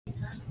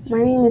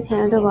My name is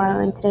Hannah Delgado,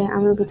 and today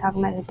I'm going to be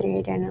talking about the three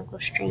identical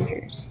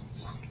strangers.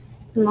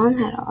 The mom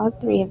had all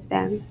three of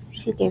them.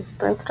 She gave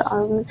birth to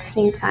all of them at the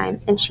same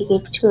time, and she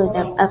gave two of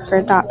them up for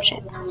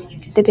adoption.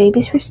 The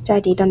babies were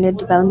studied on their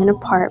development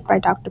apart by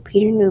Dr.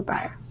 Peter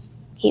Neubauer.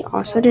 He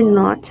also did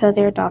not tell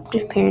their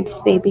adoptive parents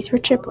the babies were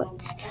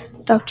triplets.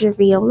 Dr.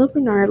 Viola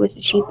Bernard was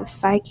the chief of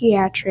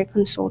psychiatric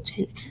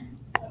consultant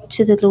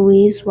to the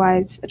Louise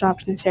Wise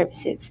Adoption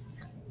Services.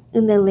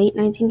 In the late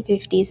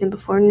 1950s and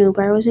before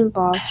Neubauer was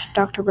involved,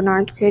 Dr.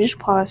 Bernard created a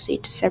policy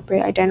to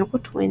separate identical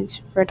twins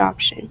for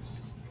adoption.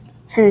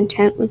 Her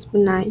intent was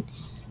benign.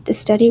 The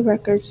study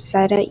records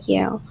reside at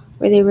Yale,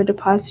 where they were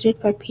deposited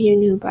by Peter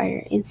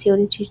Neubauer and sealed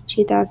in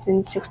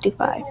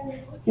 2065.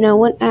 No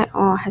one at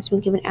all has been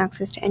given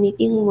access to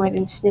anything more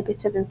than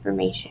snippets of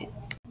information.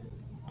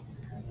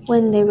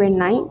 When they were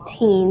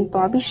 19,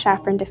 Bobby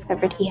Shafran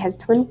discovered he had a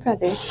twin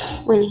brother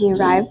when he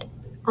arrived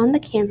on the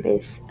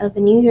campus of a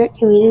New York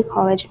community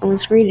college and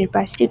was greeted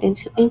by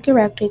students who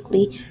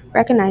incorrectly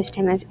recognized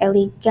him as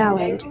Ellie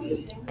Galland.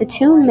 The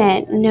two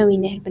men,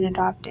 knowing they had been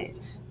adopted,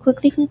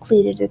 quickly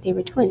concluded that they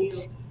were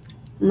twins.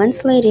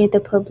 Months later, the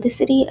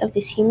publicity of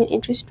this human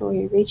interest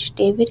story reached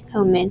David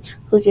Kellman,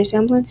 whose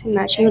resemblance and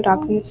matching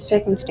adoption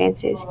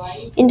circumstances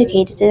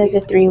indicated that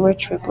the three were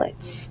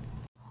triplets.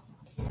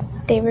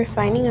 They were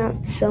finding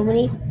out so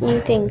many new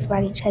things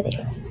about each other.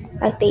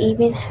 Like they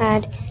even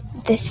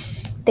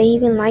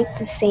liked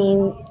the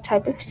same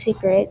type of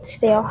cigarettes.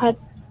 They all had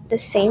the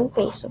same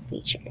facial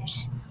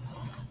features.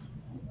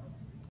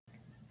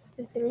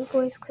 The three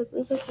boys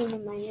quickly became a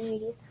minor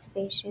media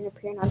sensation,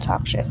 appearing on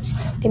talk shows.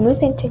 They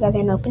moved in together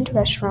and opened a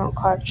restaurant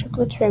called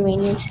Triplets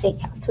Romanian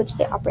Steakhouse, which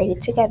they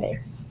operated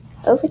together.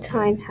 Over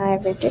time,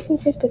 however,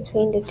 differences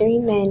between the three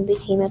men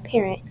became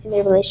apparent, and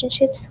their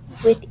relationships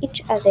with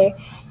each other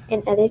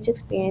and others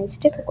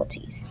experienced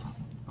difficulties.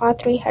 All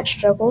three had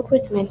struggled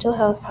with mental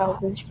health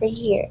problems for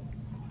years.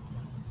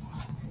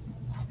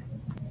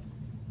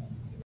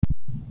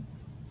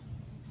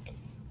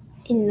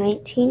 In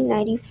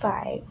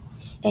 1995,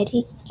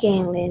 Eddie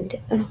Galland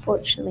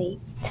unfortunately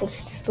took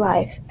his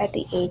life at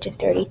the age of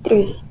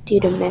 33 due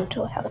to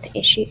mental health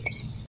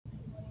issues.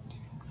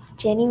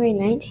 January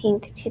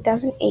 19th,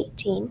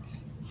 2018,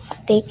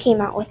 they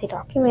came out with a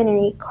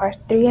documentary called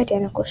Three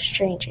Identical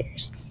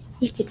Strangers.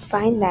 You could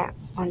find that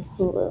on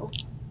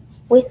Hulu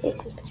with a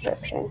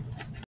subscription.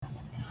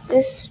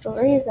 This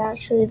story is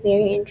actually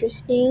very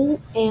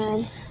interesting,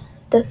 and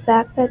the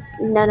fact that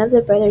none of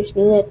the brothers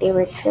knew that they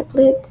were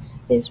triplets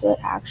is what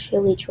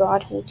actually drew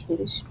me to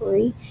the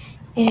story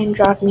and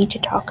drew me to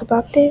talk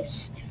about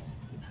this.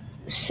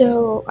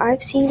 So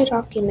I've seen the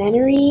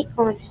documentary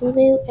on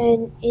Hulu,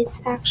 and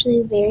it's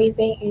actually very,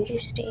 very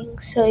interesting.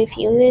 So if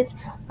you would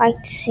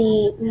like to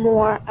see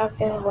more of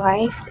their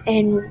life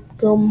and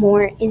go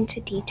more into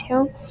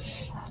detail,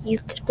 you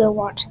could go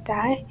watch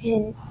that,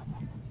 and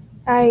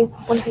I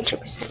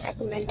 100%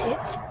 recommend it.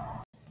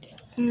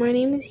 My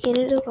name is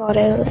Hannah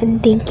Delgado,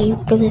 and thank you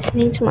for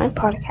listening to my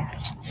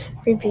podcast,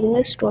 reviewing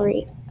the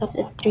story of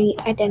the three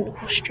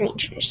identical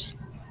strangers.